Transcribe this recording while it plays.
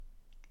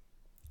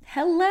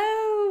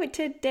Hello!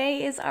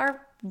 Today is our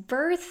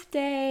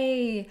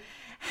birthday.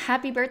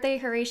 Happy birthday,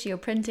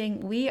 Horacio Printing.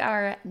 We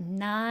are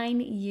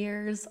 9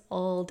 years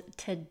old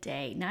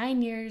today.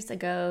 9 years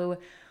ago,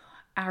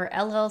 our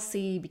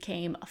LLC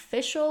became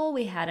official.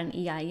 We had an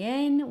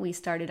EIN. We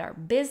started our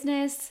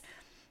business.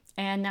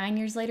 And 9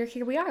 years later,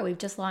 here we are. We've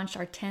just launched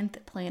our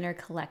 10th planner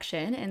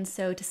collection. And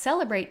so to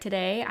celebrate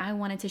today, I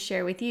wanted to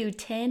share with you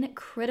 10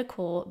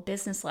 critical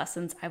business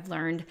lessons I've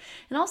learned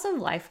and also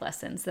life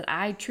lessons that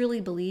I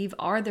truly believe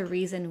are the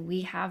reason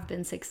we have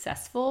been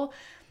successful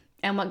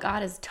and what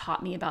God has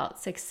taught me about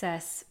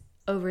success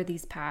over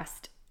these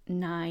past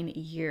 9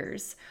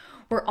 years.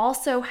 We're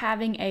also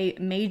having a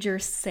major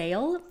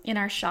sale in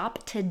our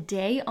shop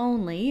today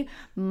only,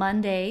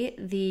 Monday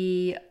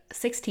the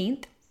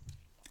 16th.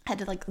 I had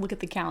to look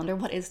at the calendar.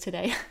 What is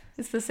today?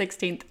 It's the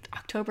 16th.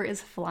 October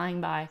is flying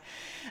by.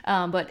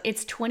 But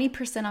it's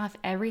 20% off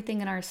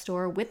everything in our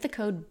store with the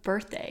code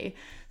BIRTHDAY.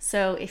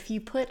 So if you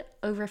put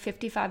over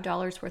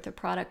 $55 worth of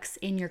products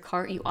in your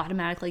cart, you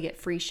automatically get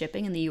free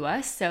shipping in the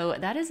US. So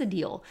that is a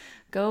deal.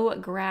 Go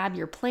grab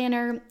your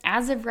planner.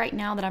 As of right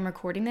now that I'm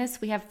recording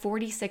this, we have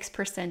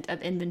 46%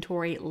 of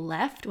inventory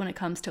left when it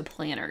comes to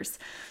planners.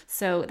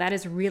 So that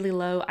is really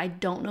low. I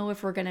don't know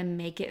if we're going to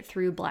make it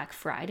through Black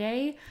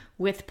Friday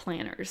with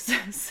planners.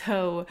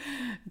 So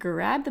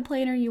grab the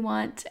planner you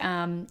want.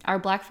 Our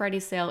Black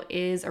Friday sale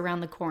is around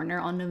the corner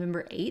on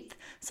November 8th.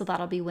 So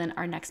that'll be when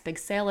our next big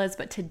sale is.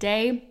 But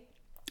today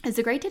is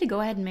a great day to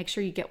go ahead and make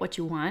sure you get what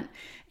you want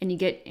and you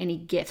get any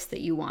gifts that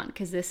you want,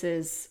 because this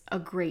is a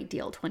great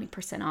deal,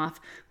 20%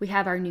 off. We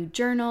have our new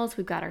journals.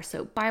 We've got our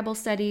soap Bible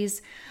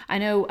studies. I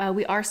know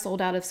we are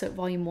sold out of soap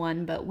volume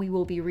 1, but we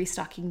will be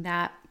restocking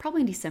that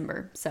probably in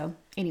December. So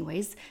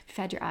anyways, if you've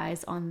had your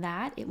eyes on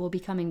that, it will be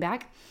coming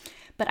back.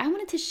 But I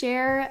wanted to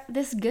share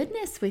this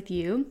goodness with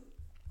you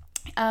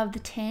of the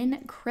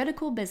 10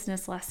 critical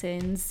business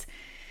lessons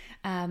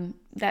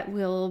that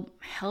will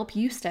help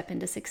you step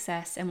into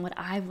success and what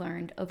I've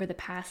learned over the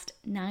past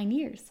 9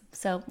 years.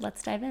 So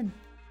let's dive in.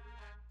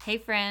 Hey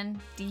friend,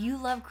 do you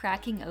love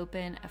cracking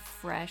open a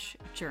fresh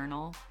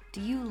journal? Do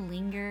you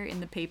linger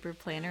in the paper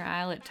planner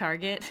aisle at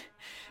Target?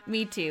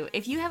 Me too.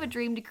 If you have a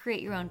dream to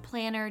create your own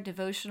planner,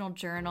 devotional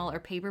journal, or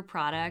paper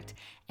product,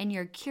 and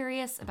you're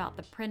curious about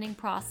the printing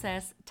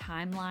process,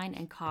 timeline,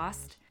 and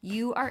cost,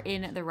 you are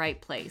in the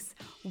right place.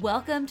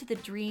 Welcome to the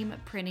Dream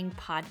Printing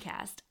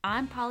Podcast.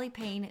 I'm Polly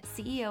Payne,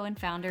 CEO and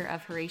founder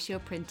of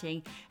Horacio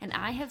Printing, and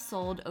I have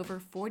sold over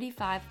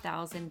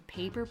 45,000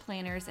 paper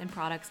planners and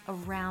products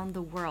around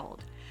the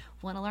world.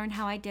 Want to learn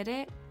how I did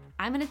it?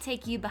 I'm going to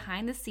take you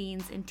behind the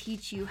scenes and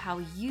teach you how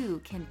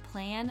you can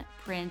plan,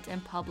 print,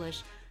 and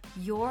publish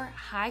your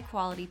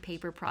high-quality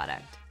paper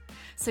product.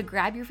 So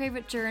grab your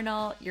favorite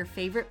journal, your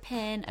favorite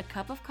pen, a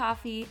cup of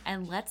coffee,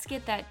 and let's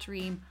get that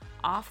dream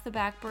off the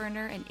back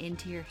burner and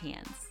into your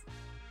hands.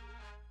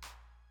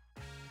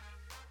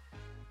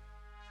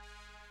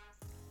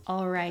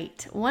 All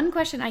right. One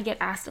question I get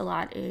asked a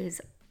lot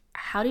is,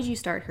 how did you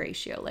start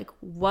Horacio?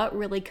 What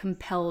really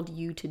compelled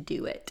you to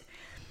do it?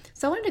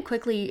 So I wanted to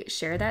quickly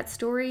share that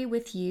story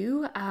with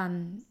you,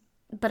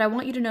 but I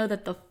want you to know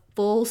that the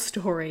full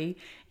story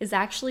is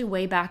actually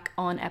way back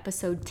on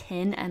episode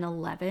 10 and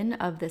 11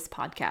 of this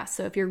podcast.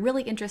 So if you're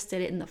really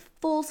interested in the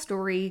full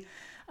story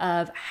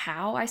of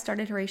how I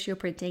started Horacio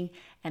Printing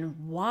and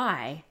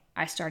why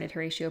I started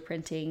Horacio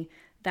Printing,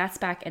 that's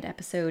back at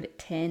episode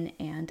 10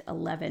 and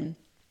 11.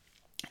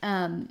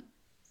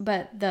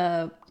 But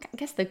the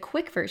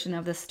quick version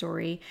of the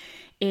story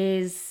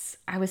is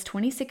I was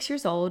 26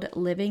 years old,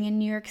 living in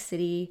New York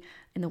City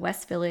in the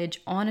West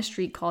Village on a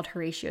street called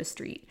Horatio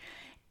Street.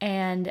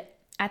 And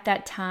at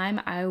that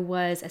time, I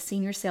was a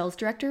senior sales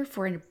director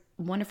for a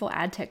wonderful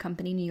ad tech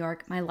company in New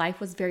York. My life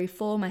was very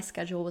full. My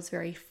schedule was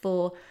very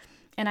full.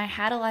 And I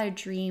had a lot of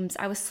dreams.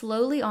 I was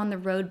slowly on the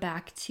road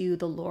back to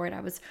the Lord.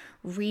 I was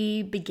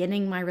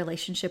re-beginning my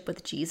relationship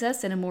with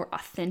Jesus in a more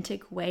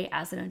authentic way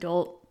as an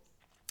adult,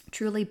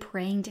 truly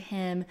praying to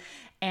Him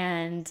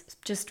and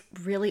just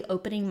really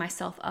opening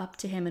myself up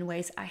to Him in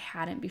ways I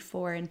hadn't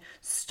before and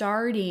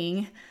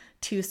starting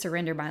to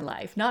surrender my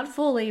life. Not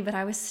fully, but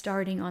I was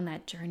starting on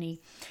that journey.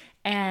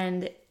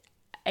 And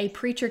a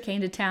preacher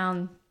came to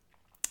town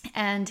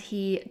and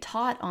he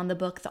taught on the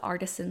book, The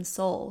Artisan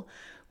Soul,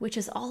 which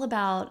is all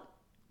about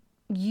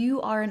you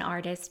are an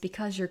artist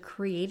because you're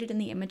created in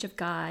the image of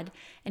God.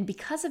 And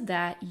because of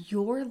that,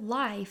 your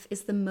life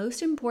is the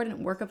most important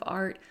work of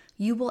art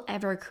you will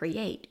ever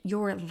create.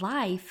 Your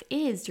life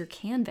is your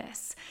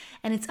canvas,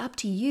 and it's up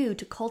to you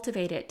to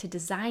cultivate it, to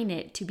design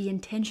it, to be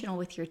intentional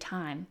with your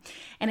time.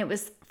 And it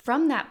was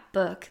from that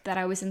book that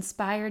I was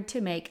inspired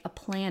to make a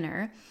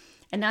planner,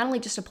 and not only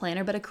just a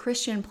planner, but a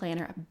Christian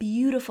planner, a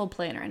beautiful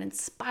planner, an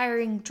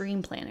inspiring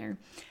dream planner.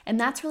 And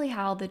that's really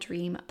how the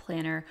Dream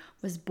Planner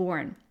was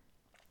born.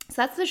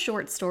 So that's the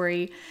short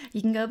story.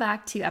 You can go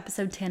back to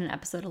episode 10 and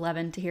episode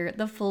 11 to hear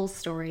the full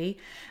story.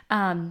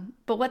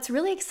 But what's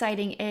really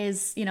exciting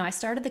is, I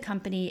started the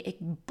company.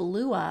 It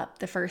blew up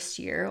the first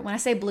year. When I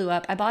say blew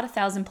up, I bought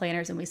 1,000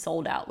 planners and we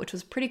sold out, which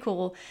was pretty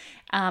cool.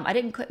 I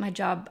didn't quit my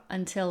job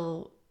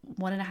until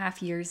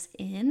 1.5 years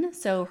in.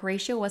 So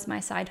Horatio was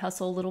my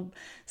little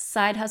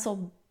side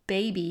hustle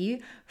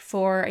baby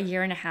for 1.5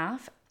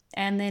 years.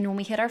 And then when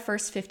we hit our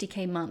first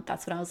 50K month,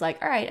 that's when I was like,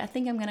 all right, I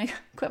think I'm going to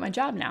quit my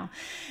job now.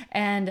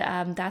 And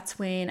that's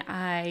when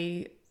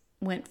I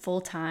went full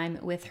time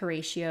with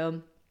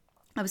Horatio.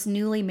 I was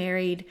newly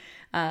married,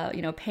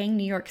 paying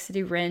New York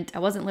City rent. I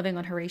wasn't living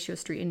on Horatio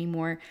Street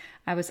anymore.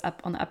 I was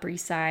up on the Upper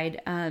East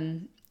Side.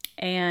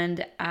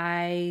 And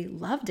I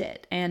loved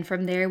it. And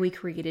from there, we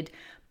created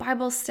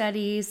Bible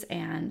studies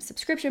and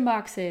subscription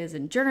boxes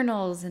and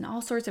journals and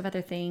all sorts of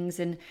other things.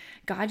 And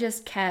God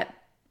just kept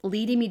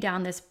leading me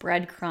down this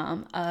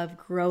breadcrumb of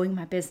growing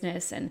my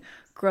business and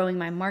growing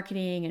my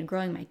marketing and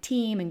growing my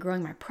team and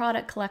growing my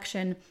product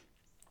collection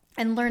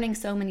and learning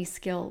so many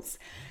skills.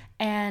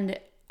 And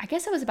I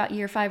guess it was about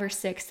year 5 or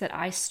 6 that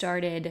I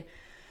started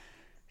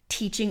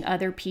teaching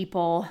other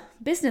people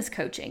business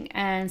coaching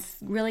and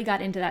really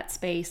got into that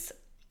space.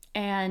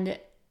 And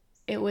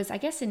it was, I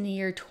guess, in the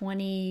year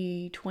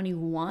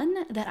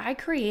 2021 that I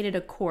created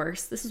a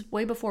course. This is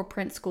way before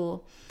print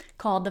school,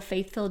 called the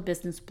Faith-Filled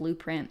Business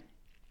Blueprint.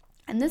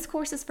 And this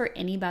course is for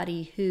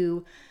anybody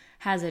who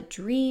has a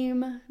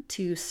dream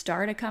to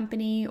start a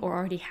company or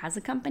already has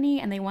a company,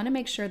 and they want to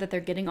make sure that they're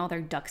getting all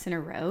their ducks in a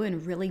row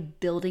and really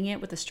building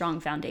it with a strong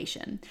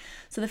foundation.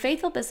 So the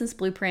Faith-Filled Business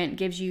Blueprint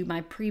gives you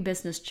my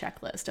pre-business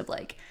checklist of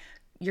like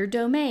your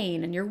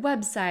domain and your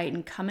website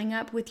and coming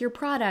up with your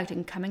product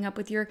and coming up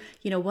with your,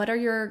 what are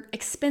your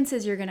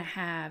expenses you're going to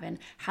have and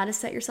how to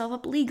set yourself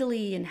up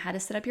legally and how to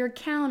set up your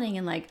accounting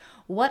and like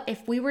what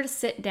if we were to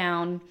sit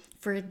down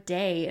for a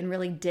day and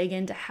really dig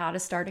into how to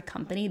start a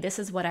company, this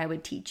is what I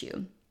would teach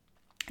you.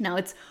 Now,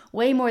 it's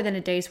way more than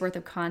a day's worth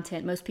of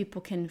content. Most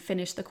people can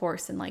finish the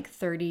course in like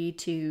 30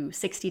 to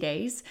 60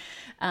 days.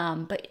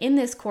 But in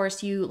this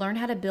course, you learn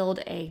how to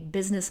build a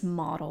business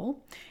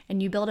model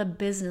and you build a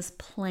business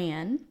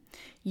plan.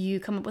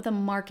 You come up with a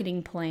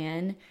marketing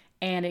plan,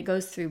 and it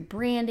goes through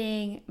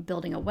branding,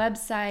 building a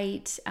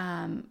website,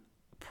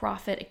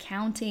 profit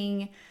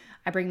accounting.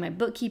 I bring my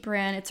bookkeeper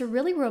in. It's a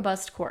really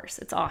robust course.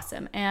 It's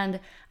awesome. And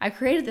I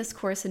created this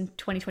course in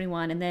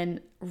 2021. And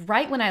then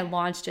right when I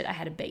launched it, I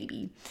had a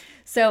baby.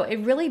 So it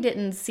really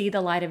didn't see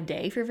the light of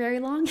day for very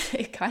long.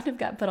 It kind of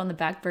got put on the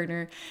back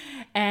burner.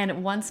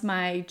 And once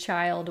my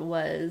child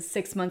was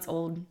 6 months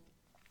old,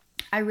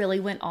 I really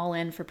went all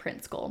in for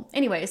print school.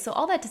 Anyway, so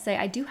all that to say,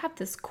 I do have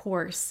this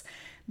course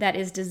that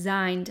is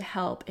designed to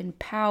help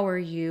empower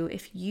you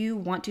if you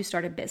want to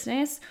start a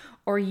business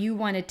or you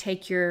want to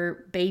take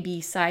your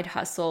baby side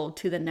hustle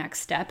to the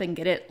next step and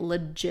get it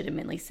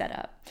legitimately set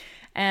up.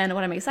 And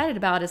what I'm excited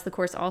about is the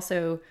course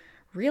also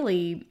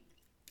really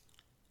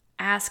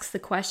asks the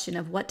question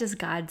of what does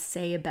God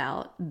say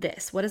about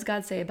this? What does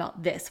God say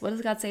about this? What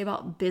does God say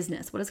about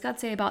business? What does God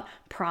say about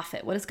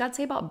profit? What does God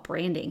say about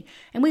branding?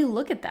 And we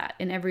look at that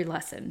in every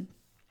lesson.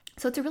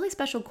 So it's a really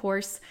special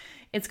course.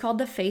 It's called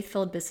the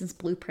Faith-Filled Business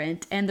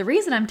Blueprint. And the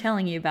reason I'm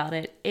telling you about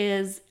it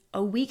is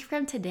a week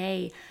from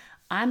today,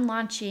 I'm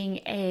launching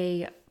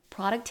a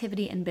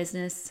productivity and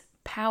business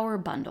power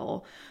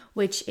bundle,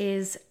 which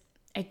is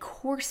a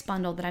course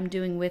bundle that I'm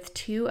doing with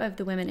 2 of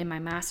the women in my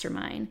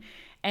mastermind.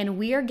 And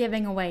we are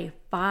giving away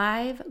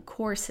 5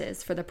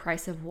 courses for the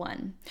price of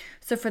 1.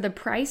 So for the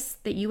price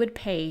that you would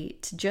pay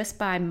to just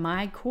buy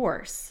my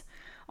course,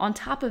 on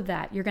top of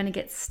that, you're going to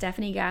get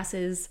Stephanie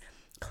Gass's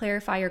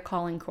Clarify Your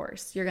Calling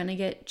course. You're going to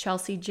get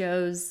Chelsea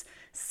Joe's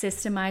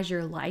Systemize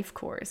Your Life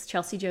course,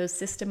 Chelsea Joe's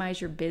Systemize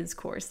Your Biz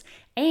course,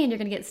 and you're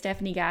going to get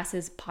Stephanie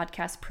Gass's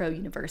Podcast Pro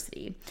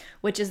University,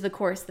 which is the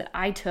course that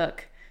I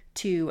took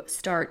to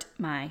start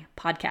my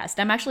podcast.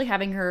 I'm actually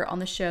having her on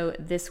the show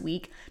this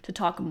week to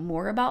talk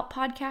more about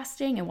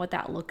podcasting and what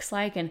that looks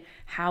like and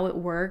how it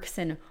works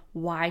and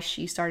why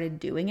she started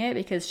doing it,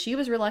 because she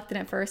was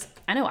reluctant at first.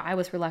 I know I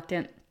was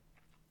reluctant,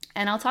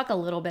 and I'll talk a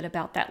little bit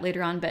about that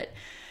later on, but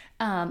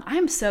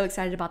I'm so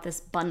excited about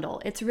this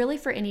bundle. It's really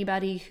for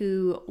anybody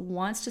who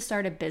wants to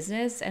start a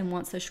business and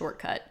wants a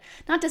shortcut.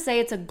 Not to say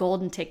it's a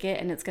golden ticket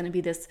and it's going to be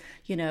this,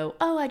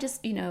 I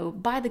just,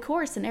 buy the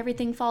course and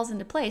everything falls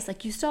into place.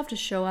 Like, you still have to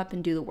show up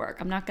and do the work.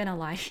 I'm not going to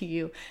lie to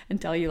you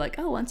and tell you like,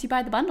 once you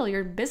buy the bundle,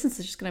 your business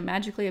is just going to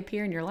magically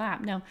appear in your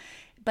lap. No,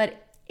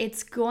 but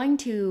it's going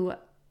to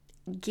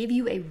give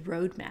you a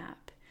roadmap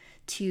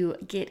to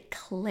get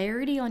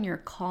clarity on your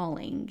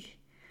calling,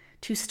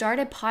 to start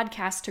a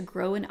podcast to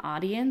grow an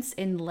audience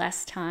in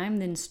less time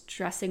than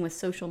stressing with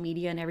social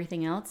media and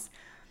everything else,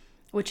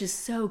 which is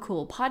so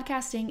cool.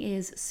 Podcasting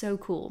is so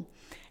cool.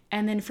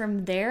 And then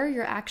from there,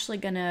 you're actually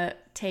going to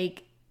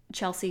take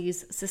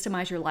Chelsea's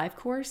Systemize Your Life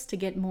course to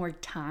get more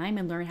time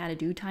and learn how to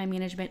do time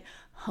management,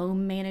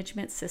 home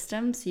management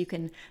systems, so you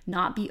can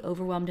not be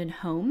overwhelmed in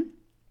home.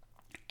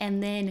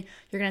 And then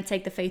you're going to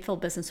take the Faith-Filled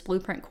Business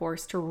Blueprint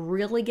course to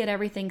really get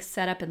everything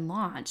set up and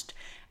launched.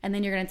 And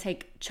then you're going to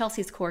take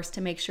Chelsea's course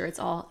to make sure it's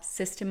all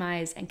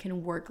systemized and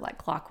can work like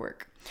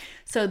clockwork.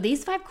 So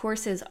these 5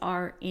 courses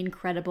are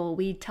incredible.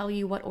 We tell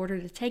you what order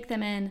to take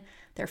them in.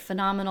 They're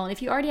phenomenal. And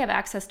if you already have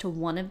access to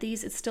one of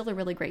these, it's still a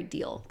really great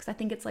deal, because I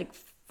think it's like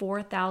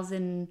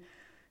 $4,200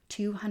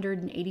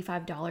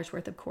 $285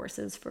 worth of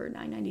courses for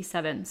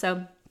 $997.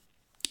 So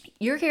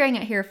you're hearing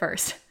it here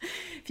first.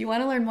 If you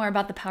want to learn more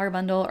about the Power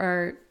Bundle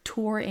or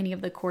tour any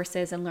of the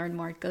courses and learn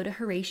more, go to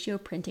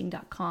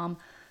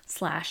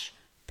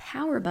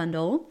HoracioPrinting.com/Power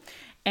Bundle.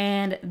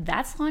 And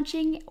that's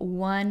launching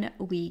 1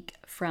 week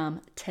from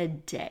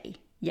today.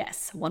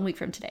 Yes, 1 week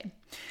from today.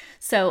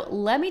 So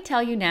let me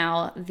tell you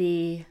now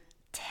the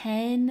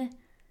 10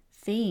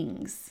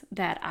 things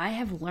that I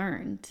have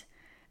learned,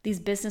 these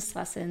business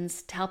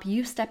lessons to help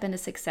you step into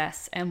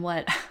success and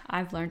what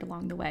I've learned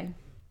along the way.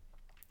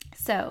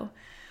 So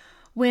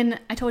when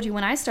I told you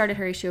when I started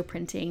Horacio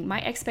Printing,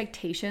 my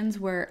expectations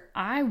were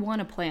I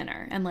want a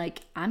planner and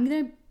I'm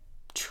going to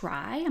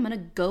I'm going to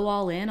go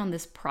all in on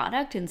this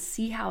product and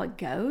see how it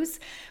goes.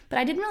 But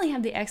I didn't really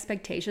have the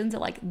expectations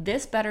that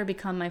this better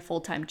become my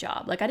full-time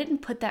job. I didn't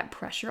put that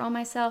pressure on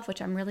myself,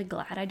 which I'm really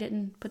glad I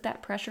didn't put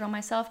that pressure on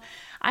myself.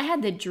 I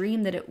had the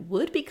dream that it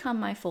would become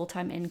my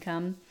full-time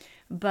income,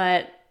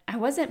 but I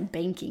wasn't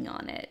banking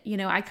on it.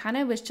 I kind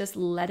of was just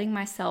letting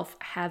myself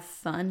have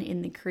fun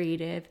in the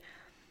creative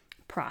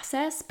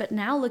process. But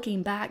now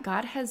looking back,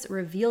 God has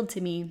revealed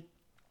to me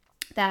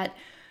that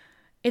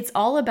it's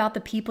all about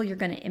the people you're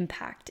going to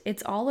impact.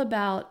 It's all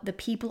about the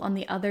people on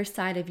the other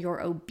side of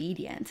your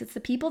obedience. It's the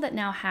people that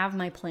now have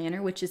my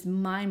planner, which is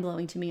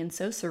mind-blowing to me and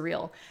so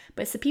surreal.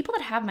 But it's the people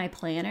that have my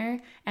planner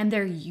and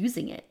they're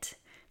using it.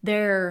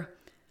 They're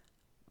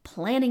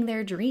planning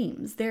their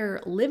dreams.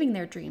 They're living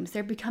their dreams.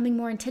 They're becoming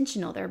more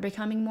intentional. They're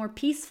becoming more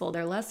peaceful.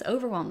 They're less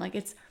overwhelmed.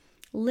 It's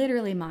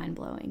literally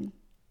mind-blowing.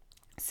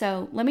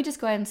 So let me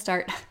just go ahead and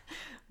start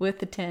with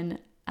the 10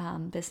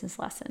 business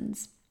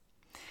lessons.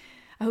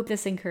 I hope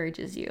this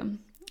encourages you.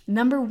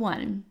 Number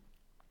one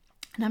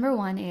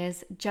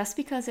is just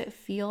because it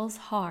feels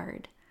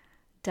hard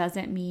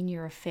doesn't mean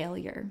you're a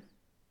failure.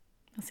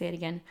 I'll say it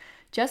again.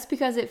 Just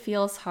because it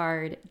feels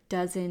hard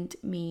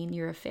doesn't mean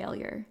you're a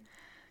failure.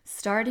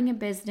 Starting a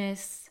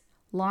business,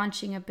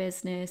 launching a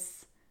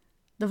business,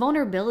 the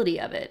vulnerability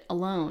of it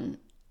alone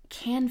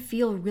can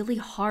feel really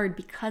hard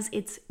because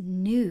it's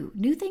new.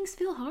 New things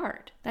feel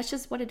hard. That's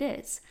just what it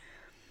is.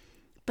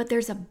 But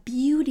there's a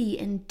beauty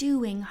in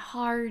doing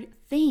hard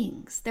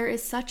things. There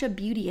is such a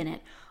beauty in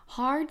it.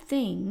 Hard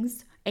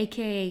things,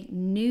 aka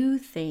new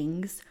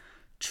things,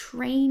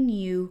 train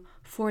you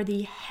for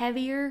the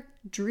heavier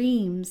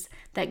dreams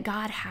that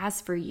God has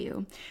for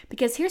you.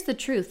 Because here's the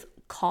truth,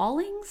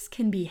 callings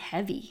can be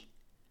heavy.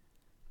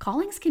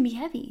 Callings can be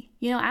heavy.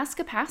 Ask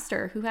a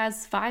pastor who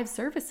has 5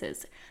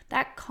 services.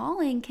 That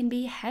calling can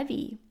be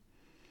heavy,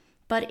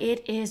 but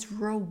it is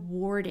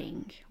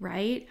rewarding,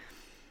 right?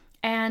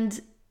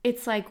 And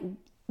it's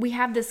we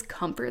have this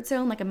comfort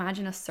zone,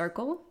 imagine a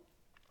circle.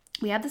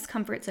 We have this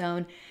comfort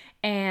zone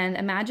and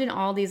imagine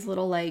all these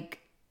little let's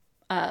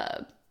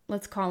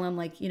call them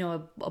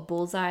a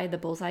bullseye, the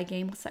bullseye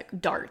game. It's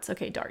darts.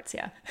 Okay, darts,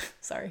 yeah.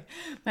 Sorry,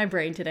 my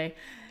brain today.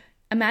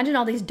 Imagine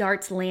all these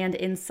darts land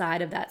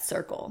inside of that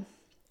circle.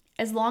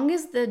 As long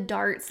as the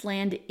darts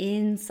land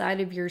inside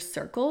of your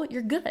circle,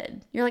 you're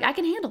good. You're I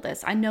can handle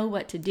this. I know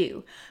what to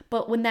do.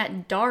 But when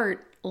that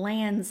dart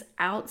lands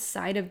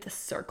outside of the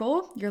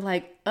circle, you're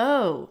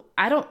oh,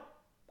 I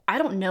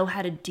don't know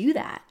how to do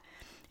that.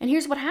 And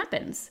here's what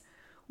happens.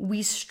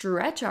 We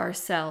stretch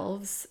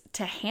ourselves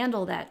to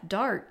handle that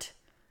dart.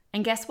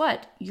 And guess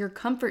what? Your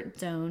comfort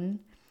zone,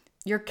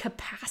 your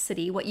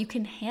capacity, what you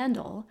can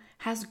handle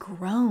has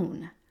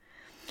grown.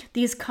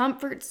 These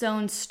comfort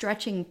zone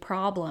stretching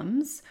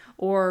problems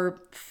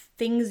or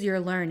things you're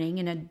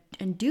learning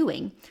and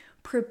doing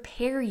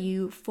prepare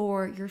you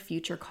for your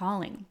future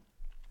calling.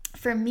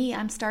 For me,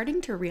 I'm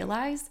starting to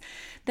realize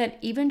that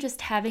even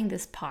just having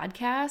this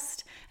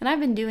podcast, and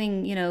I've been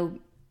doing,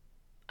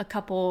 a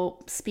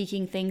couple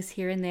speaking things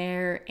here and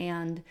there,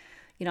 and,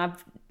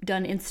 I've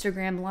done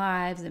Instagram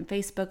lives and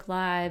Facebook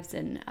lives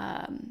and,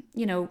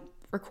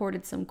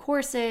 recorded some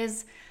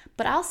courses.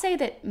 But I'll say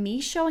that me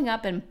showing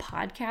up and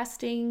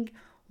podcasting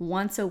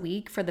once a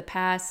week for the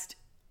past,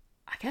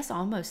 I guess,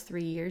 almost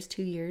 3 years,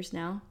 2 years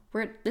now.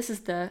 This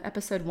is the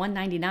episode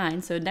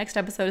 199, so next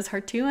episode is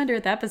our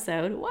 200th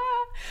episode. Wow.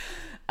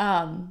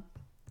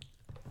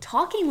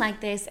 Talking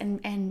like this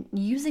and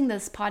using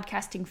this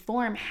podcasting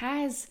form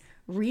has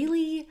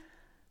really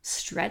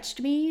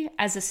stretched me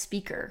as a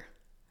speaker.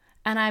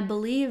 And I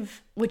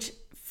believe, which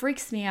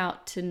freaks me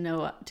out to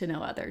no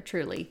other,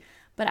 truly,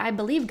 but I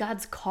believe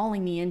God's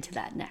calling me into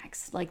that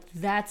next.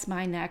 That's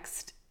my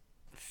next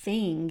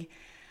thing.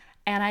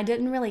 And I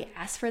didn't really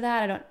ask for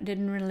that.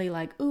 Didn't really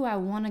I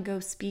want to go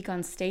speak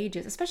on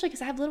stages, especially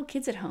because I have little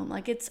kids at home.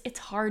 It's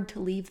hard to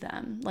leave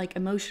them,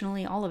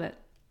 emotionally, all of it.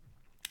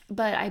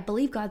 But I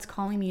believe God's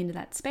calling me into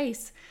that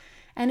space,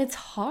 and it's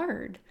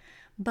hard.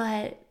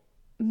 But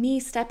me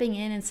stepping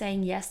in and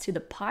saying yes to the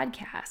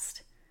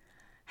podcast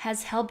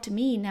has helped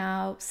me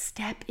now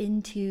step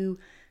into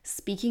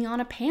speaking on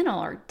a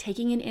panel or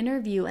taking an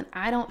interview, and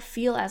I don't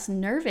feel as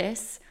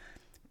nervous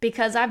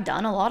because I've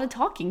done a lot of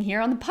talking here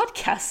on the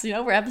podcast.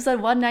 We're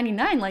episode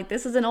 199. Like,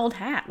 this is an old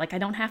hat. Like, I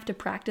don't have to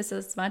practice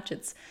as much.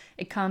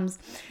 It comes,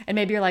 and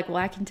maybe you're like, well,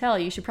 I can tell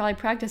you should probably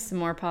practice some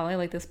more, Polly.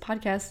 Like, this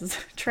podcast is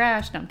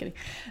trash. No, I'm kidding.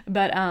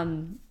 But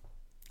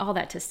all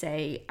that to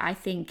say, I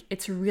think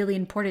it's really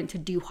important to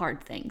do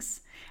hard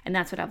things. And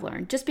that's what I've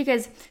learned. Just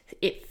because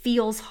it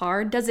feels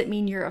hard doesn't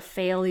mean you're a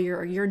failure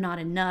or you're not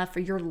enough or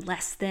you're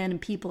less than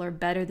and people are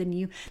better than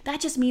you. That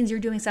just means you're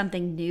doing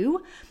something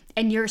new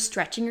and you're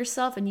stretching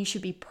yourself, and you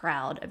should be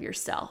proud of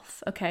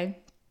yourself, okay?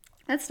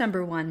 That's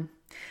number one.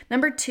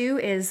 Number two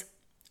is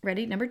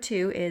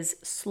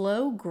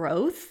slow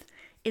growth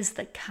is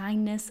the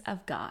kindness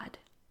of God.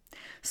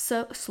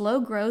 So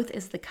slow growth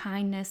is the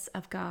kindness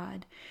of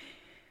God.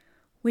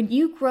 When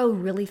you grow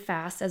really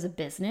fast as a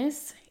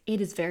business,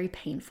 it is very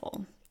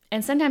painful.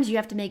 And sometimes you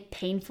have to make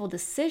painful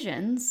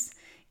decisions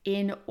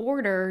in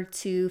order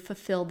to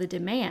fulfill the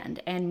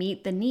demand and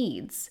meet the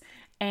needs.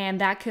 And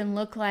that can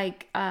look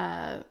like,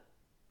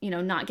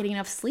 not getting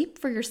enough sleep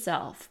for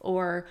yourself,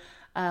 or,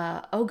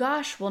 oh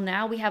gosh, well,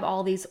 now we have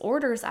all these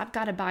orders. I've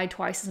got to buy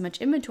twice as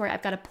much inventory.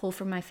 I've got to pull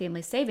from my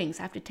family savings.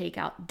 I have to take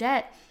out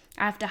debt.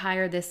 I have to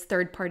hire this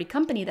third-party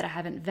company that I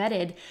haven't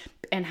vetted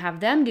and have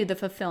them do the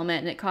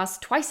fulfillment, and it costs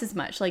twice as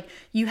much. Like,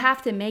 you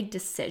have to make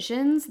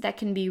decisions that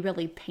can be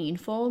really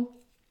painful,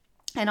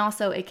 and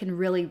also it can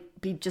really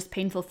be just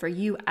painful for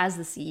you as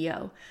the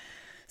CEO.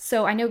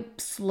 So I know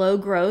slow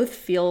growth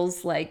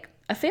feels like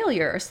a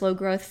failure, or slow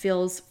growth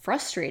feels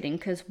frustrating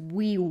because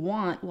we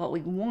want what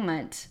we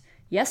want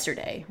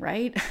yesterday,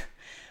 right?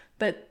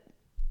 But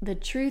the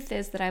truth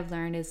is that I've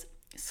learned is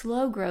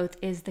slow growth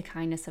is the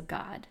kindness of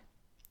God.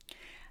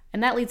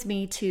 And that leads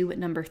me to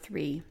number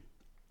 3.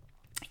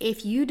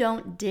 If you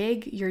don't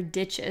dig your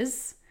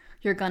ditches,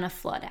 you're going to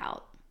flood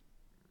out.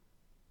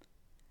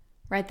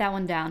 Write that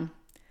one down.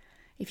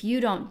 If you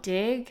don't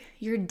dig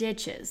your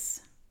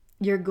ditches,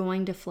 you're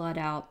going to flood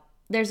out.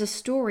 There's a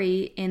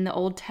story in the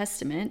Old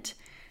Testament.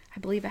 I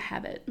believe I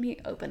have it. Let me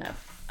open up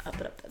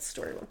that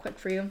story real quick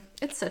for you.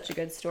 It's such a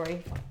good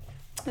story.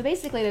 But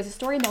basically, there's a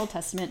story in the Old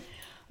Testament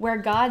where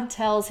God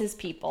tells his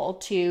people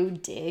to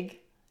dig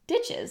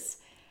ditches.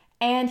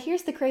 And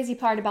here's the crazy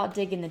part about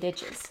digging the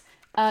ditches.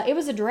 It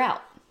was a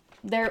drought.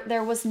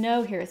 There was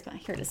no, here it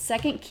is,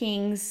 2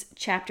 Kings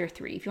chapter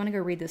 3. If you want to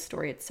go read this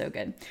story, it's so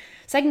good.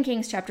 2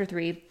 Kings chapter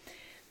 3,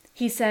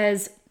 he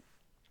says,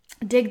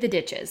 dig the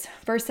ditches.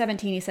 Verse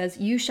 17, he says,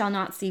 you shall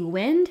not see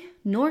wind,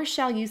 nor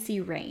shall you see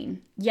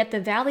rain, yet the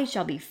valley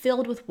shall be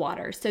filled with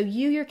water, so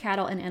you, your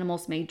cattle, and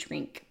animals may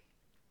drink.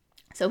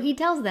 So he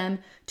tells them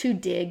to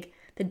dig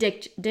the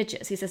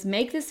ditches. He says,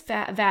 make this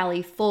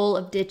valley full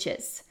of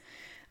ditches.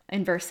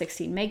 In verse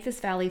 16, make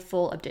this valley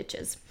full of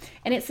ditches.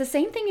 And it's the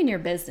same thing in your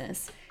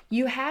business.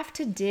 You have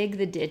to dig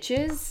the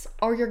ditches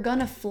or you're going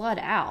to flood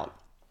out.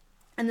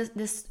 And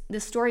this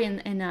story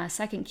in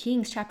 2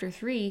 Kings chapter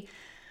 3,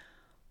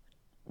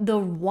 the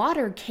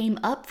water came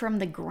up from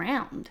the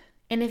ground.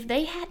 And if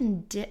they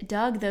hadn't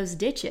dug those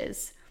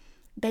ditches,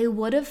 they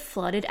would have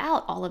flooded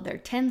out all of their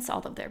tents,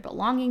 all of their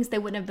belongings. They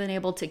wouldn't have been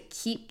able to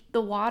keep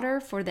the water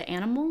for the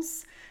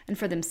animals and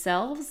for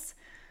themselves.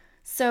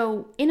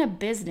 So in a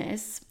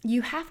business,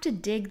 you have to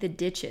dig the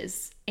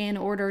ditches in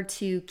order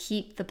to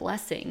keep the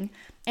blessing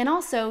and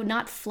also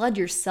not flood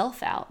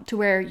yourself out to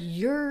where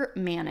you're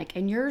manic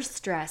and you're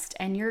stressed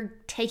and you're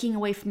taking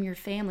away from your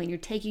family, you're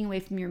taking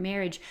away from your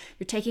marriage,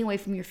 you're taking away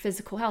from your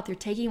physical health, you're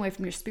taking away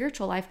from your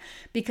spiritual life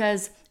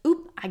because,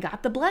 I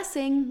got the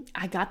blessing,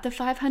 I got the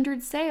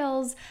 500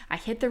 sales, I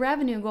hit the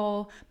revenue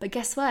goal, but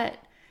guess what?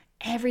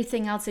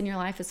 Everything else in your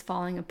life is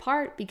falling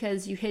apart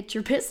because you hit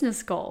your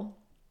business goal.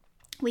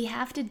 We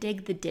have to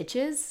dig the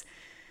ditches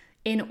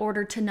in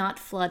order to not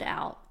flood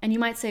out. And you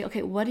might say,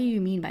 okay, what do you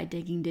mean by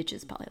digging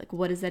ditches, Polly? Like,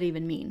 what does that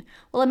even mean?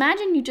 Well,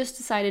 imagine you just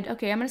decided,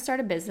 okay, I'm going to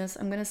start a business.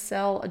 I'm going to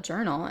sell a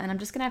journal and I'm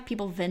just going to have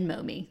people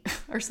Venmo me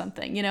or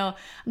something. I'm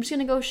just going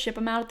to go ship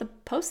them out at the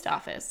post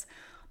office.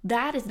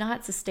 That is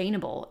not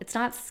sustainable. It's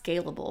not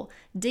scalable.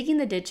 Digging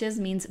the ditches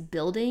means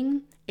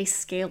building a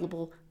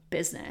scalable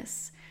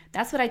business.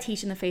 That's what I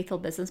teach in the Faithful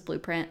Business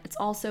Blueprint. It's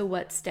also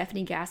what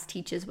Stephanie Gass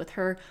teaches with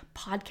her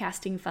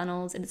podcasting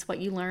funnels, and it's what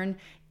you learn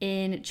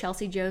in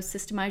Chelsea Joe's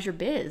Systemize Your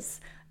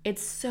Biz.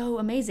 It's so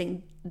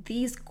amazing.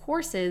 These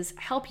courses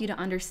help you to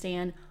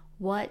understand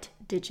what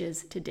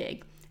ditches to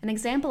dig. An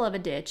example of a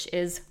ditch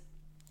is,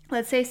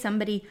 let's say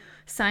somebody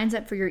signs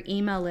up for your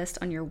email list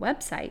on your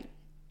website,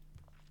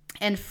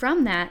 and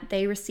from that,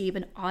 they receive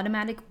an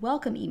automatic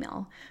welcome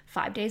email.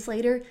 5 days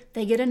later,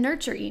 they get a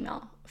nurture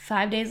email.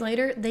 5 days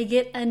later, they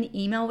get an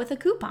email with a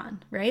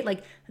coupon, right?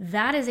 Like,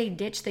 that is a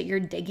ditch that you're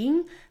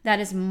digging that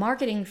is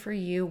marketing for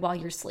you while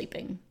you're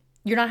sleeping.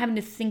 You're not having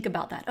to think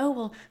about that. Oh,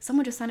 well,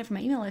 someone just signed up for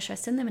my email list. Should I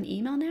send them an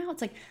email now?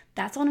 It's like,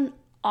 that's on an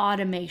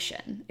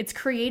automation. It's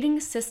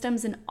creating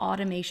systems and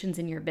automations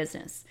in your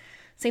business.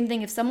 Same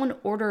thing if someone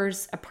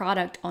orders a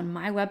product on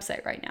my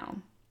website right now.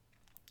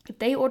 If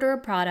they order a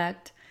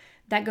product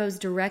that goes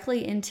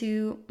directly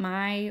into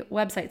my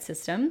website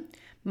system,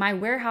 my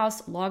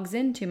warehouse logs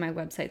into my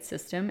website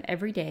system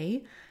every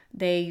day.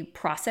 They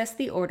process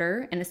the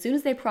order, and as soon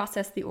as they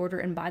process the order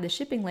and buy the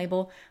shipping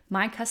label,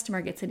 my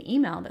customer gets an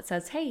email that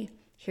says, hey,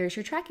 here's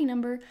your tracking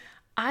number.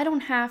 I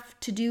don't have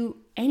to do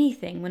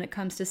anything when it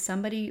comes to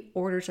somebody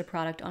orders a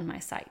product on my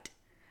site.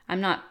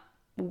 I'm not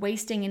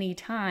wasting any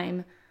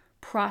time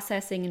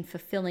processing and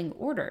fulfilling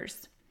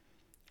orders.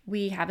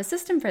 We have a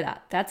system for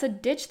that. That's a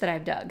ditch that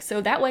I've dug.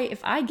 So that way,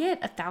 if I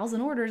get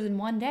 1,000 orders in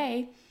one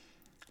day,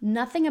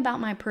 nothing about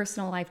my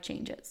personal life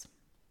changes.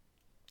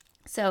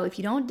 So if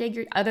you don't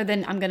dig other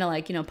than I'm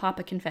going to pop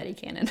a confetti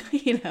cannon,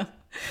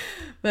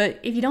 but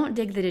if you don't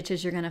dig the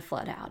ditches, you're going to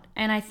flood out.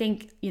 And I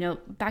think,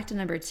 back to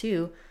number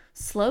 2,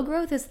 slow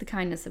growth is the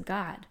kindness of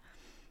God.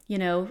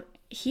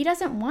 He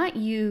doesn't want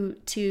you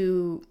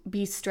to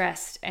be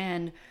stressed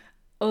and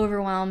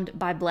overwhelmed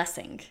by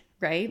blessing,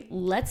 right?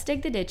 Let's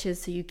dig the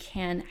ditches so you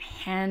can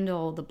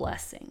handle the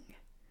blessing.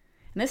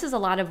 And this is a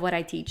lot of what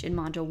I teach in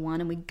Module 1,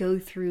 and we go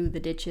through the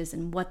ditches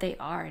and what they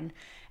are and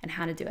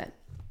how to do it.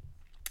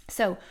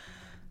 So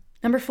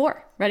number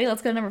 4, ready?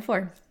 Let's go to number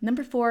 4.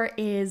 Number 4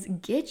 is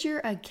get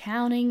your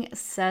accounting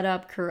set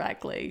up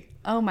correctly.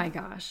 Oh my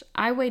gosh,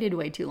 I waited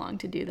way too long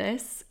to do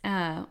this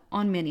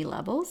on many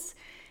levels.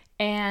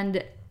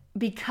 And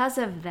because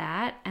of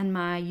that and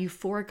my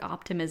euphoric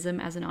optimism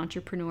as an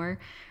entrepreneur,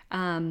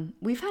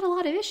 we've had a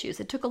lot of issues.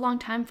 It took a long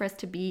time for us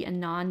to be a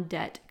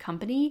non-debt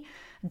company.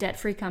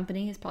 Debt-free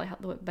company is probably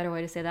the better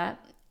way to say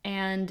that.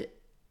 And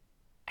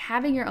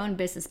having your own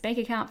business bank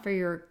account for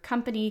your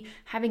company,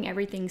 having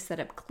everything set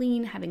up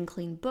clean, having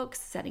clean books,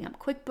 setting up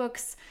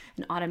QuickBooks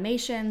and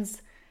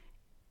automations,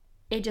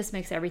 it just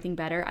makes everything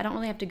better. I don't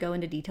really have to go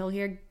into detail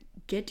here.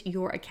 Get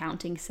your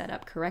accounting set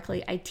up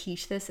correctly. I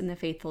teach this in the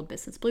Faith-Filled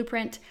Business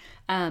Blueprint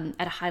at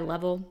a high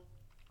level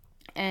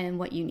and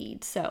what you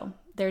need. So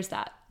there's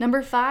that.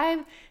 Number 5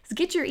 is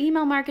get your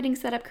email marketing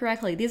set up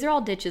correctly. These are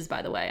all ditches,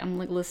 by the way. I'm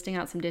listing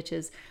out some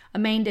ditches. A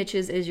main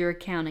ditches is your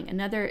accounting.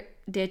 Another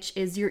ditch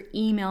is your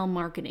email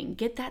marketing.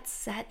 Get that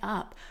set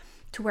up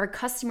to where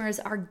customers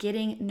are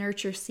getting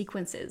nurture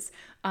sequences.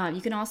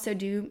 You can also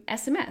do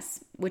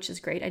SMS, which is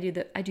great.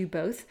 I do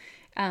both.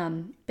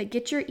 But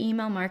get your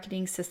email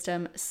marketing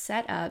system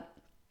set up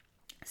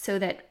so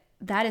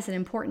that is an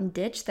important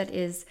ditch that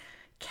is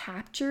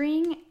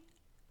capturing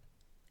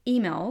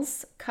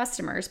emails,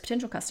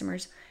 potential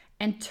customers,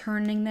 and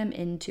turning them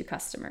into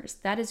customers.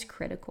 That is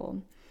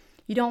critical.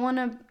 You don't want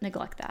to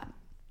neglect that.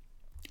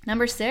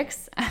 Number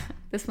 6,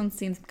 this one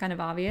seems kind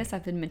of obvious.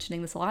 I've been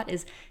mentioning this a lot,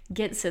 is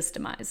get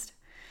systemized.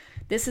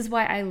 This is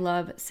why I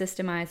love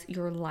Systemize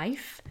Your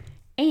Life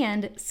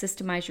and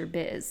Systemize Your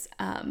Biz.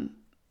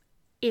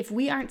 If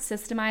we aren't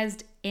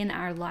systemized in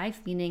our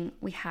life, meaning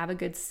we have a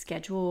good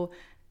schedule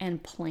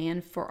and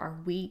plan for our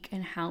week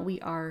and how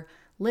we are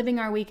living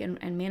our week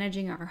and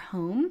managing our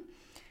home,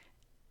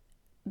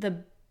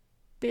 the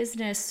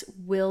business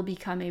will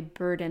become a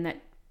burden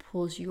that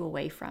pulls you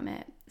away from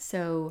it.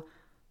 So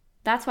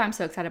that's why I'm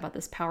so excited about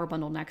this power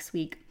bundle next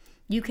week.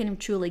 You can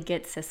truly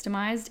get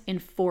systemized in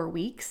 4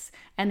 weeks,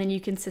 and then you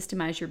can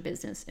systemize your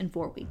business in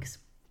 4 weeks.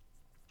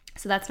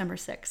 So that's number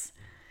 6.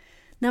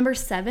 Number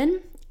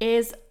 7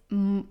 is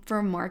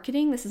for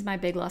marketing. This is my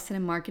big lesson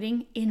in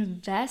marketing.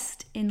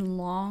 Invest in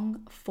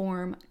long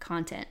form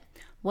content.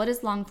 What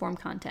is long form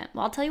content?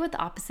 Well, I'll tell you what the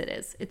opposite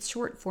is. It's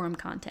short form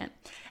content.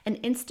 An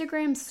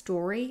Instagram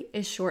story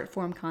is short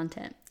form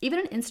content. Even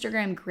an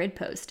Instagram grid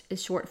post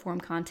is short form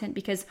content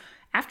because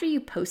after you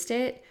post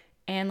it,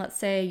 and let's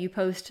say you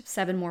post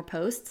 7 more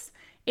posts,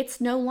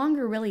 it's no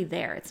longer really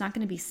there. It's not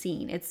going to be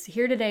seen. It's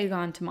here today,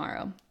 gone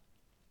tomorrow.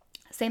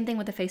 Same thing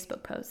with a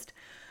Facebook post.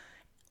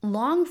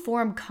 Long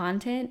form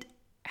content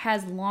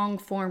has long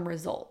form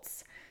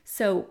results.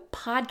 So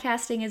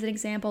podcasting is an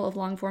example of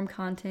long form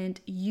content.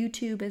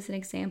 YouTube is an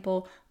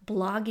example.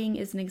 Blogging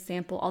is an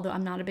example, although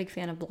I'm not a big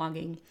fan of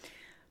blogging.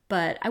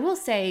 But I will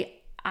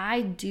say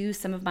I do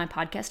some of my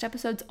podcast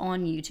episodes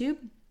on YouTube.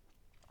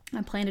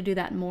 I plan to do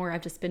that more.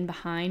 I've just been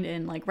behind,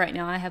 and right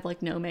now I have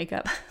no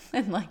makeup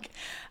and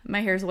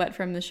my hair's wet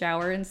from the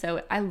shower. And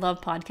so I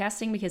love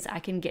podcasting because I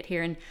can get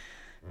here and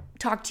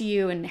talk to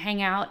you and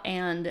hang out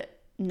and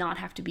not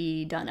have to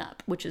be done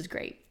up, which is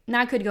great. Now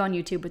I could go on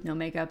YouTube with no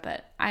makeup,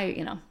 but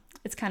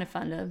it's kind of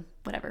fun to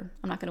whatever.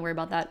 I'm not going to worry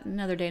about that.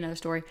 Another day, another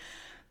story.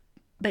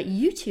 But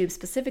YouTube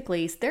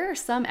specifically, there are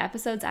some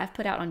episodes I've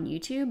put out on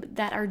YouTube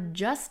that are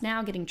just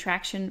now getting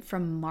traction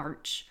from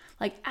March.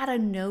 Out of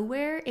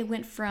nowhere, it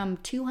went from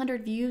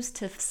 200 views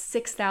to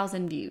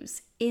 6,000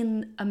 views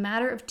in a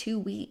matter of 2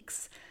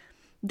 weeks.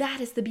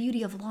 That is the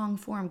beauty of long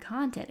form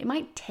content. It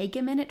might take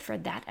a minute for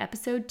that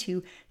episode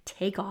to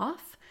take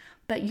off,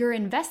 but you're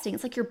investing.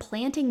 It's like you're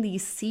planting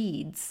these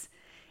seeds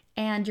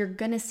and you're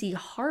going to see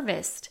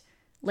harvest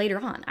later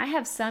on. I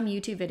have some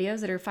YouTube videos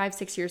that are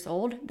 5-6 years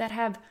old that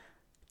have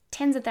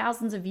tens of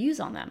thousands of views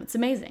on them. It's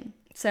amazing.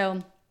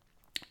 So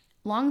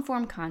long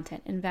form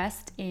content,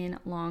 invest in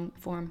long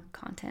form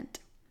content.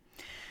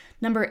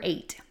 Number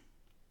 8,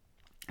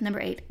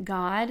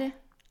 God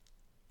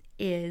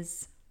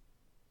is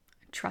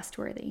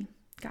trustworthy.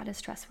 God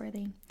is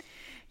trustworthy.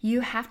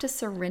 You have to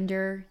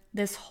surrender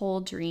this whole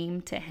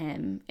dream to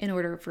him in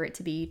order for it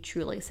to be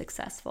truly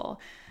successful.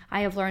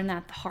 I have learned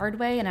that the hard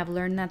way, and I've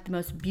learned that the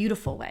most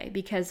beautiful way,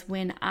 because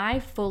when I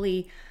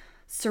fully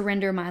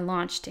surrender my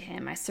launch to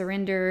him, I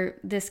surrender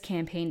this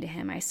campaign to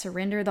him, I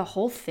surrender the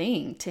whole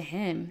thing to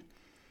him,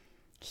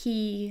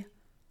 he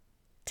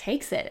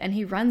takes it and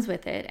he runs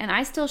with it. And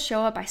I still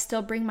show up, I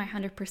still bring my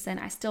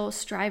 100%, I still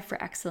strive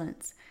for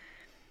excellence.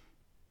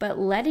 But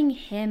letting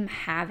him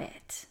have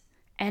it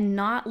and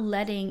not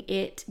letting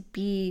it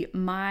be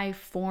my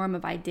form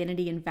of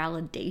identity and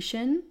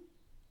validation,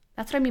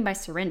 that's what I mean by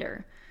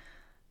surrender.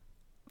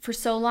 For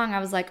so long, I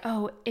was like,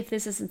 oh, if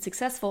this isn't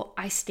successful,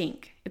 I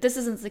stink. If this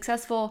isn't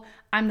successful,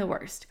 I'm the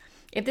worst.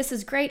 If this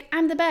is great,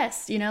 I'm the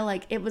best.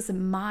 Like it was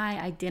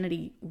my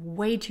identity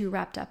way too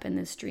wrapped up in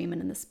this dream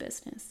and in this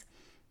business.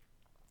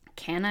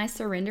 Can I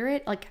surrender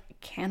it? Like,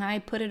 can I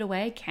put it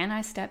away? Can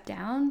I step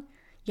down?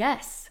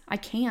 Yes, I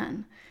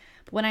can.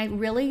 But when I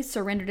really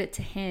surrendered it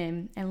to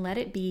him and let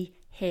it be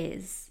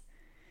his,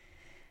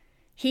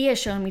 he has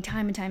shown me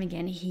time and time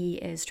again, he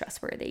is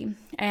trustworthy.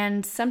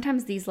 And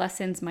sometimes these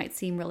lessons might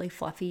seem really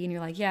fluffy and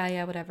you're like,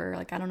 yeah, whatever.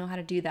 Like, I don't know how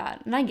to do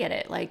that. And I get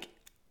it. Like,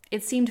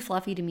 it seemed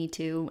fluffy to me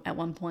too at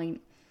one point.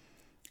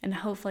 And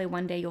hopefully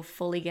one day you'll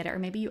fully get it. Or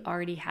maybe you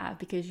already have,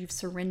 because you've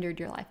surrendered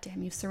your life to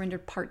him. You've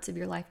surrendered parts of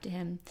your life to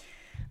him.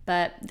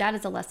 But that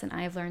is a lesson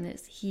I have learned,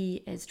 that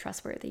he is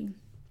trustworthy.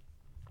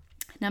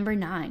 Number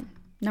 9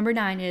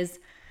 is,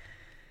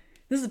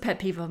 this is a pet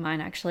peeve of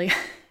mine actually.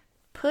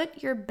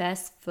 Put your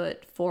best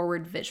foot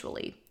forward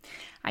visually.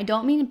 I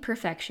don't mean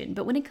perfection,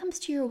 but when it comes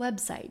to your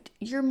website,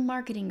 your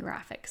marketing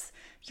graphics,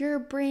 your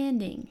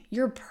branding,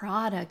 your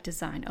product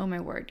design, oh my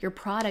word, your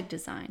product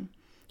design,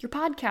 your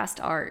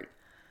podcast art,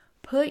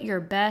 put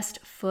your best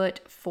foot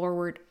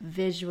forward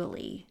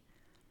visually.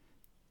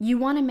 You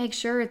want to make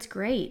sure it's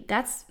great.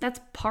 That's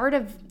part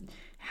of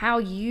how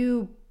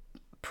you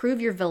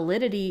prove your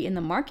validity in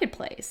the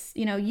marketplace.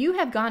 You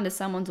have gone to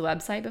someone's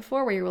website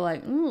before where you were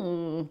like,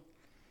 ooh,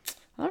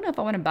 I don't know if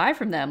I want to buy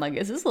from them. Like,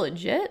 is this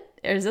legit?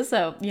 Or is this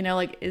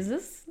is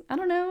this, I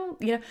don't know.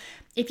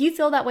 If you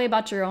feel that way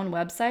about your own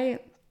website,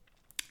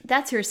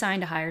 that's your sign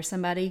to hire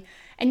somebody.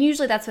 And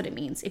usually that's what it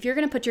means. If you're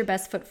going to put your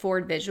best foot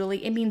forward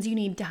visually, it means you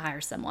need to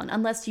hire someone.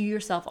 Unless you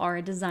yourself are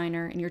a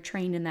designer and you're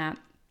trained in that,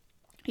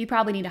 you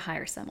probably need to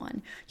hire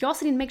someone. You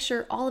also need to make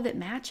sure all of it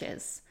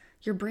matches.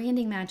 Your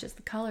branding matches,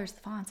 the colors, the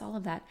fonts, all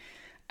of that.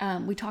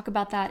 We talk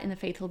about that in the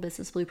Faithful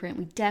Business Blueprint.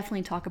 We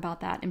definitely talk about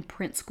that in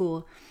print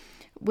school,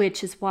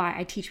 which is why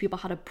I teach people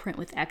how to print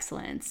with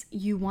excellence.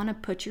 You want to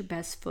put your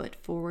best foot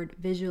forward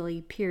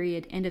visually,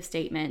 period, end of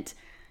statement.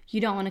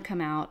 You don't want to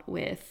come out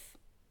with,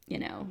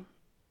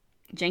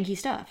 janky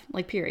stuff,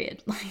 like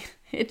period. Like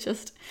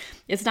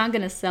it's not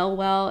going to sell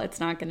well. It's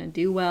not going to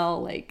do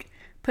well. Like,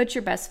 put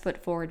your best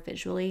foot forward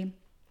visually.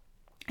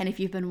 And if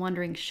you've been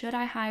wondering, should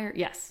I hire?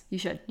 Yes, you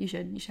should. You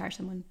should hire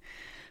someone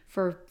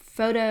for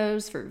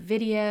photos, for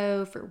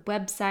video, for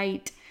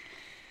website.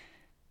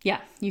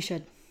 Yeah, you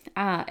should.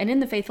 And in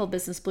the Faithful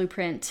Business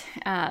Blueprint,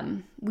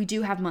 we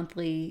do have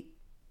monthly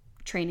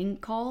training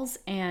calls,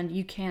 and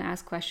you can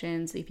ask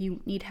questions. If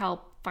you need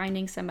help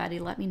finding somebody,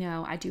 let me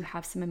know. I do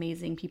have some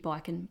amazing people I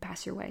can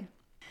pass your way.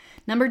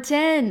 Number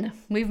 10,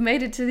 we've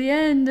made it to the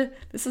end.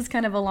 This is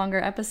kind of a longer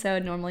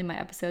episode. Normally my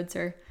episodes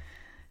are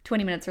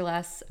 20 minutes or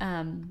less,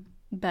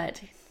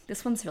 but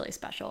this one's really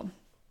special.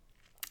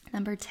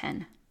 Number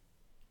 10,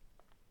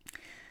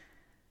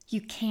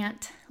 you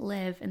can't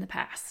live in the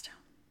past.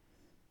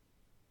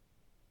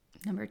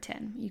 Number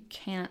 10, you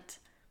can't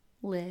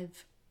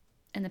live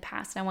in the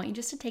past. And I want you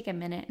just to take a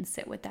minute and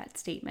sit with that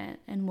statement.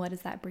 And what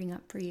does that bring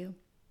up for you?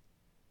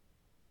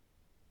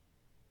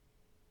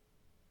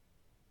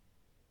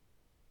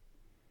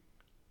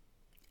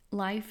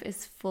 Life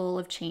is full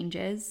of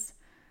changes.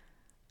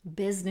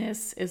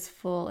 Business is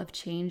full of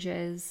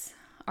changes.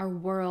 Our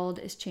world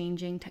is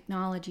changing.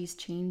 Technology is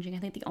changing. I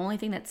think the only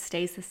thing that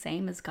stays the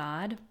same is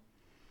God.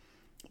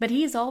 But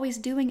He is always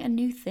doing a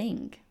new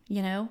thing,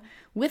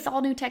 With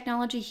all new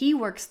technology, He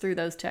works through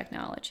those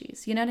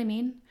technologies. You know what I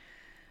mean?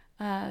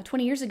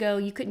 20 years ago,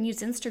 you couldn't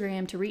use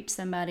Instagram to reach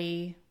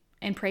somebody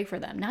and pray for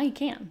them. Now you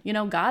can.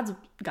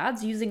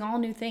 God's using all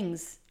new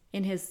things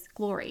in His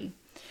glory.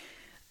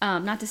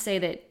 Not to say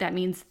that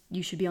means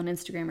you should be on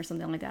Instagram or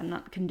something like that. I'm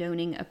not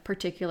condoning a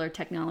particular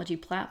technology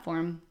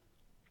platform,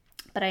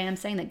 but I am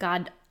saying that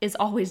God is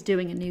always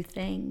doing a new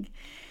thing.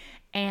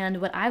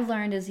 And what I've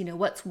learned is,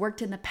 what's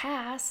worked in the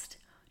past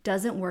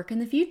doesn't work in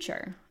the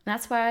future.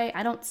 That's why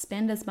I don't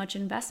spend as much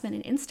investment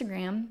in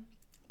Instagram,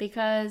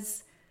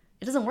 because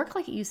it doesn't work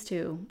like it used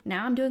to.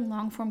 Now I'm doing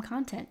long form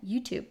content,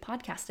 YouTube,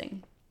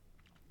 podcasting.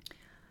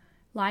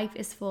 Life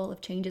is full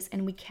of changes,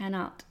 and we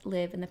cannot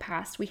live in the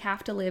past. We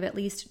have to live at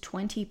least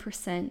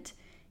 20%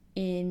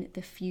 in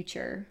the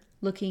future,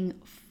 looking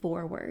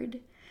forward,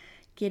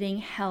 getting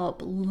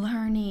help,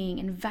 learning,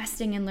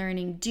 investing in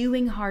learning,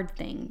 doing hard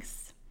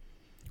things.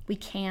 We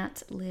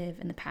can't live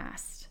in the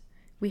past.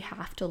 We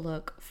have to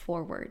look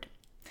forward.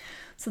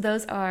 So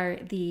those are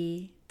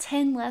the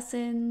 10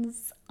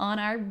 lessons on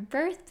our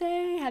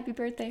birthday. Happy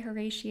birthday,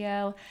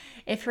 Horacio.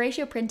 If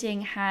Horacio Printing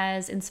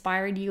has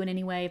inspired you in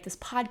any way, if this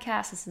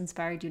podcast has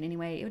inspired you in any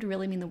way, it would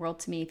really mean the world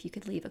to me if you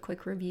could leave a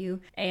quick review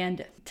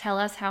and tell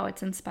us how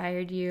it's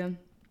inspired you.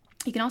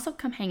 You can also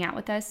come hang out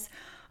with us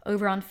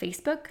over on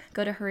Facebook.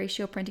 Go to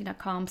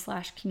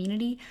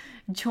HoracioPrinting.com/community.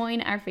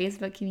 Join our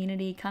Facebook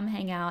community. Come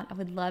hang out. I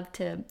would love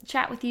to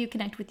chat with you,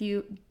 connect with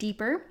you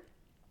deeper.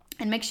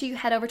 And make sure you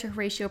head over to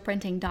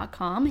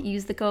HoracioPrinting.com.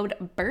 Use the code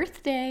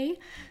BIRTHDAY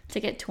to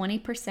get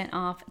 20%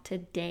 off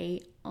today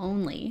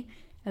only.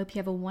 I hope you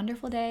have a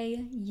wonderful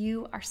day.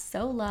 You are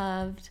so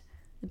loved.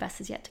 The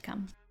best is yet to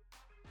come.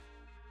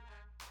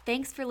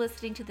 Thanks for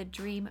listening to the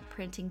Dream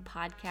Printing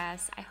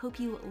Podcast. I hope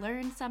you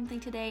learned something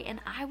today,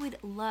 and I would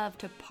love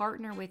to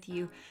partner with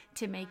you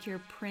to make your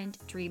print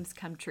dreams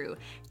come true.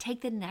 Take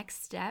the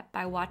next step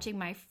by watching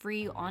my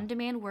free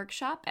on-demand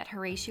workshop at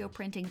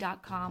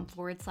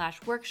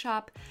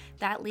HoracioPrinting.com/workshop.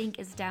 That link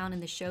is down in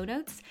the show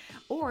notes.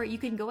 Or you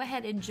can go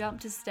ahead and jump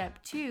to step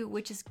 2,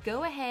 which is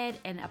go ahead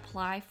and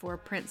apply for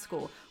print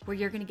school, where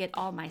you're going to get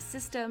all my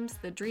systems,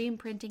 the dream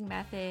printing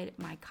method,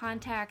 my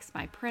contacts,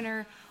 my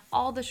printer,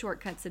 all the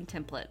shortcuts and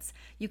templates.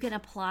 You can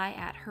apply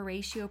at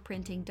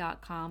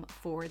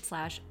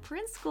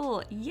HoracioPrinting.com/print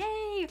school.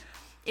 Yay!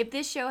 If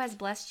this show has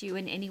blessed you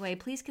in any way,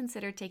 please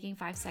consider taking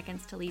 5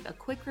 seconds to leave a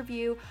quick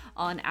review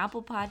on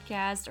Apple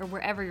Podcasts or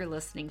wherever you're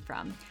listening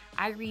from.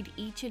 I read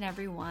each and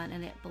every one,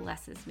 and it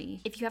blesses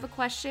me. If you have a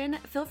question,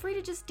 feel free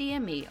to just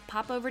DM me.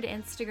 Pop over to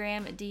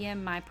Instagram,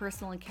 DM my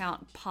personal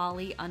account,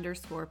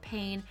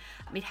 Polly_Payne.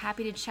 I'd be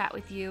happy to chat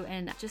with you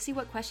and just see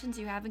what questions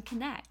you have and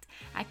connect.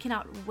 I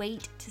cannot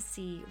wait to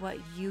see what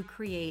you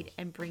create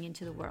and bring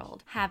into the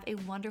world. Have a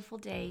wonderful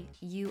day.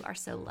 You are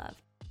so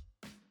loved.